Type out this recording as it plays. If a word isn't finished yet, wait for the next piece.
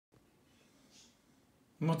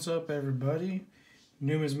What's up, everybody?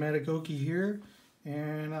 Numismatic Okie here,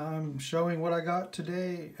 and I'm showing what I got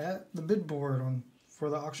today at the bid board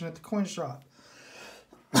for the auction at the coin shop.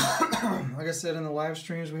 Like I said in the live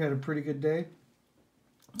streams, we had a pretty good day.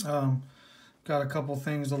 Got a couple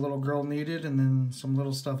things the little girl needed, and then some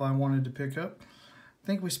little stuff I wanted to pick up. I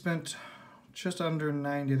think we spent just under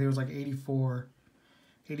 90. I think it was like 82 or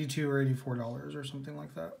 $84 or something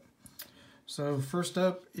like that. So first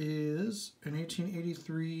up is an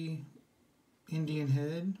 1883 Indian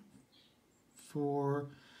head for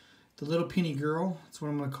the little Penny Girl. That's what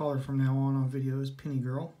I'm going to call her from now on videos, Penny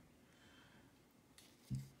Girl.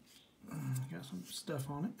 Got some stuff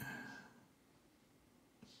on it.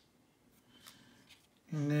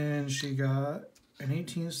 And then she got an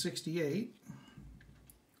 1868.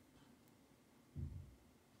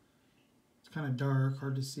 It's kind of dark,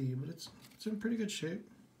 hard to see, but it's in pretty good shape.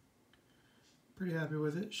 Pretty happy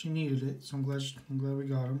with it. She needed it, so I'm glad we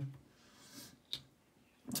got them.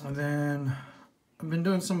 And then I've been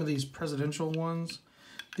doing some of these presidential ones.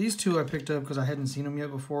 These two I picked up because I hadn't seen them yet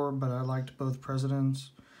before, but I liked both presidents.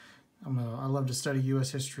 I love to study U.S.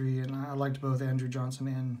 history, and I liked both Andrew Johnson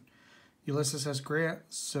and Ulysses S. Grant,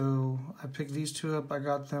 so I picked these two up. I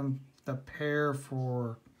got them the pair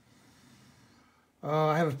for,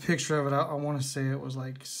 I have a picture of it. I want to say it was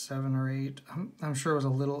like 7 or 8. I'm sure it was a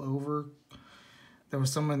little over. There was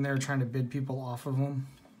someone there trying to bid people off of them.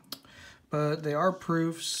 But they are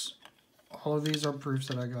proofs. All of these are proofs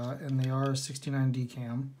that I got, and they are 69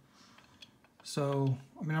 decam. So,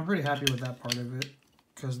 I mean, I'm pretty happy with that part of it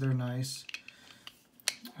because they're nice.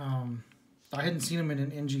 I hadn't seen them in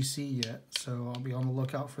an NGC yet, so I'll be on the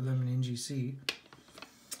lookout for them in NGC.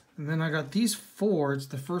 And then I got these 4. It's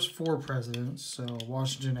the first 4 presidents, so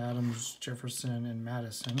Washington, Adams, Jefferson, and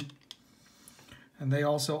Madison. And they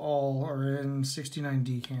also all are in 69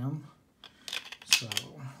 decam. So,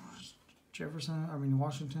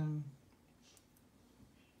 Washington.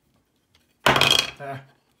 Not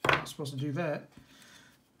supposed to do that.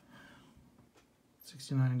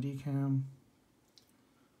 69 decam.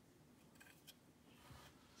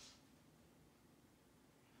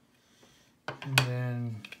 And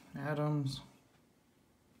then Adams.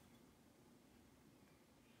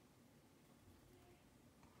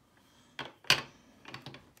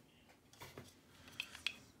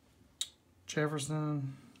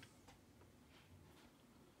 Jefferson.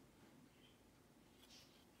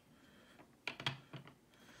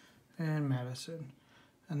 And Madison.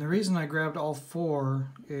 And the reason I grabbed all 4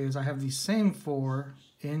 is I have the same 4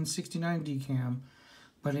 in 69 decam,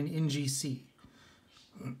 but in NGC.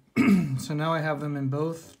 So now I have them in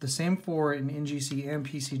both, the same 4 in NGC and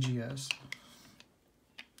PCGS.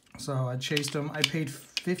 So I chased them. I paid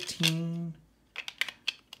 15.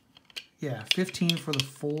 Yeah, 15 for the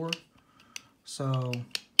 4. So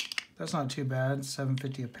that's not too bad.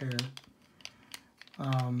 $7.50 a pair.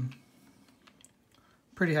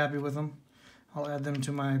 Pretty happy with them. I'll add them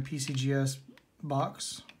to my PCGS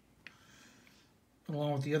box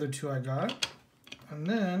along with the other 2 I got. And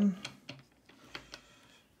then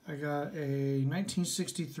I got a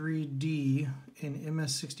 1963D in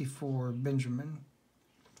MS64 Benjamin.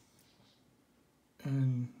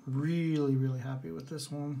 And really, really happy with this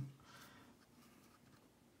one.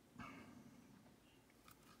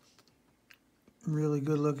 Really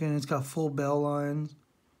good looking. It's got full bell lines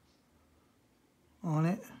on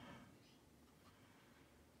it.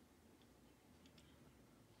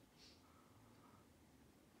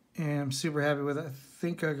 And I'm super happy with it. I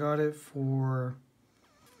think I got it for,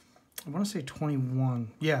 I want to say 21.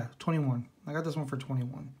 Yeah, 21. I got this one for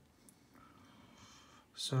 21.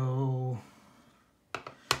 So,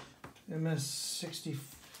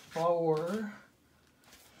 MS64.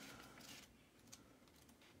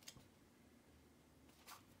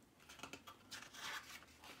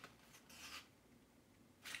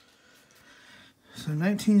 So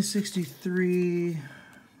 1963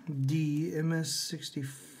 D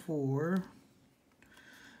MS64.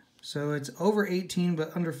 So it's over 18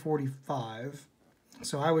 but under 45.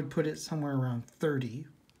 So I would put it somewhere around 30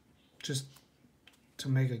 just to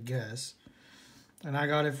make a guess. And I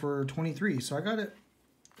got it for 23. So I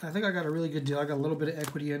think I got a really good deal. I got a little bit of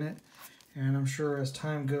equity in it, and I'm sure as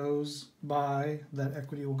time goes by that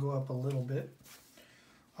equity will go up a little bit.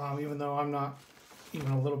 Even though I'm not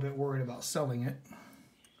even a little bit worried about selling it.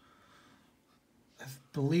 I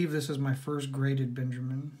believe this is my first graded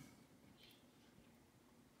Benjamin.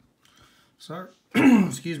 So,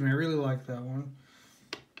 excuse me, I really like that one.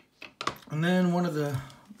 And then one of the,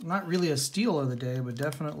 not really a steal of the day, but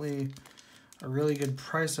definitely a really good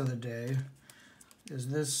price of the day is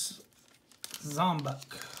this Zombuk.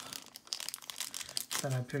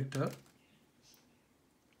 that I picked up.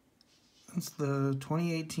 It's the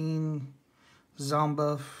 2018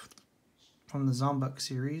 Zombuff from the Zombuck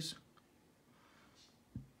series.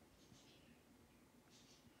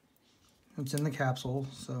 It's in the capsule,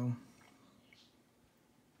 so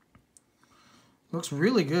looks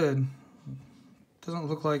really good. Doesn't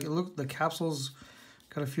look like it. The capsule's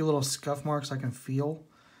got a few little scuff marks I can feel,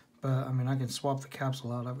 but I mean I can swap the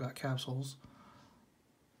capsule out. I've got capsules.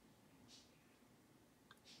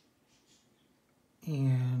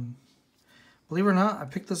 And believe it or not, I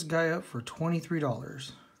picked this guy up for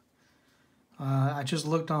 $23. I just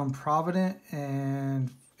looked on Provident,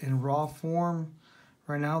 and in raw form,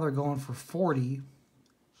 right now they're going for $40.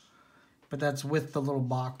 But that's with the little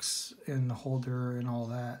box and the holder and all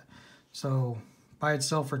that. So by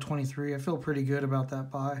itself for $23, I feel pretty good about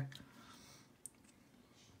that buy.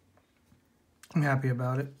 I'm happy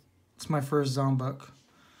about it. It's my first Zombuck.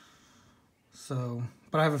 So,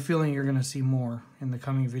 but I have a feeling you're going to see more in the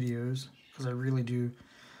coming videos, because I really do.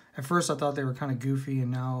 At first I thought they were kind of goofy,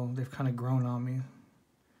 and now they've kind of grown on me.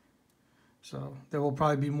 So there will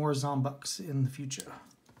probably be more Zombucks in the future.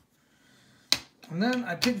 And then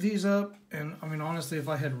I picked these up, and I mean honestly, if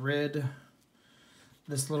I had read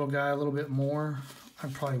this little guy a little bit more, I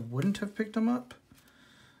probably wouldn't have picked them up.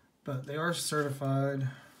 But they are certified.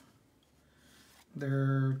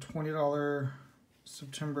 They're $20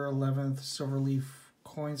 September 11th Silver Leaf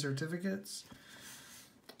coin certificates.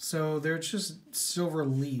 So they're just silver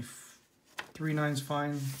leaf, 3/9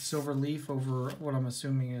 fine silver leaf over what I'm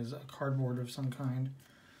assuming is a cardboard of some kind.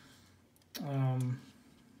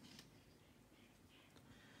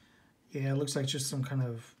 Yeah, it looks like just some kind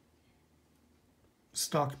of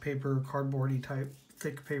stock paper, cardboardy type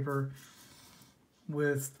thick paper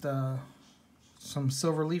with some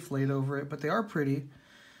silver leaf laid over it, but they are pretty.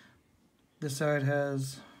 This side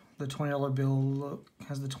has the $20 bill look,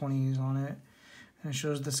 has the 20s on it, and it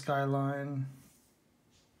shows the skyline.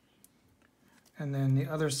 And then the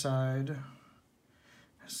other side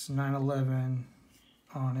has 9/11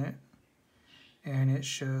 on it, and it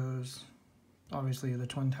shows obviously the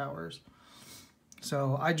Twin Towers.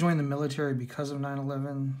 So I joined the military because of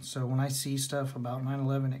 9/11, so when I see stuff about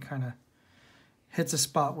 9/11, it kind of hits a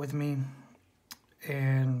spot with me.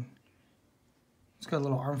 And it's got a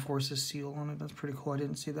little Armed Forces seal on it. That's pretty cool. I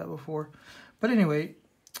didn't see that before. But anyway,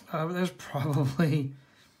 there's probably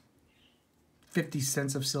 50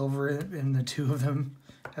 cents of silver in the two of them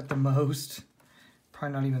at the most.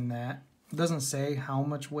 Probably not even that. It doesn't say how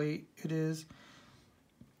much weight it is.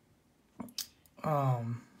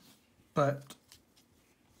 But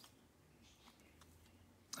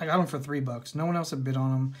I got them for $3. No one else had bid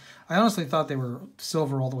on them. I honestly thought they were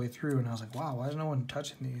silver all the way through, and I was like, wow, why is no one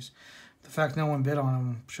touching these? The fact no one bid on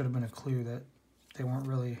them should have been a clue that they weren't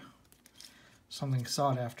really something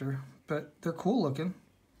sought after. But they're cool looking,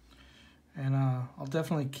 and I'll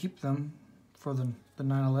definitely keep them for the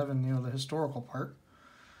 9/11, you know, the historical part.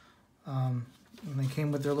 And they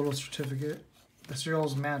came with their little certificate. The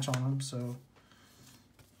serials match on them, so.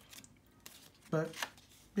 But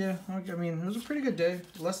yeah, I mean, it was a pretty good day.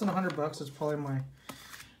 Less than $100. It's probably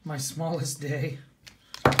my smallest day.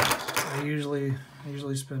 I usually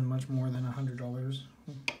spend much more than $100.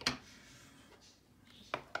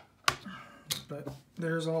 But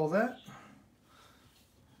there's all that.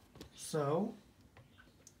 So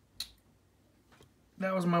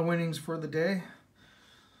that was my winnings for the day.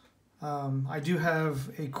 I do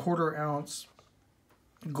have a 1/4 ounce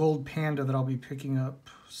gold panda that I'll be picking up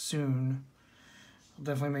soon. I'll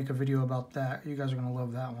definitely make a video about that. You guys are gonna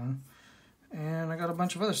love that one. And I got a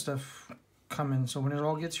bunch of other stuff coming, so when it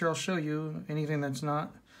all gets here, I'll show you anything that's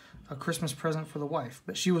not a Christmas present for the wife.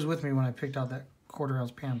 But she was with me when I picked out that 1/4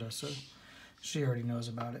 ounce panda, so she already knows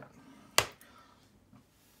about it.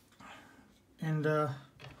 And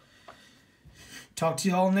talk to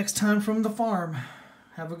y'all next time from the farm.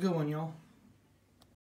 Have a good one, y'all.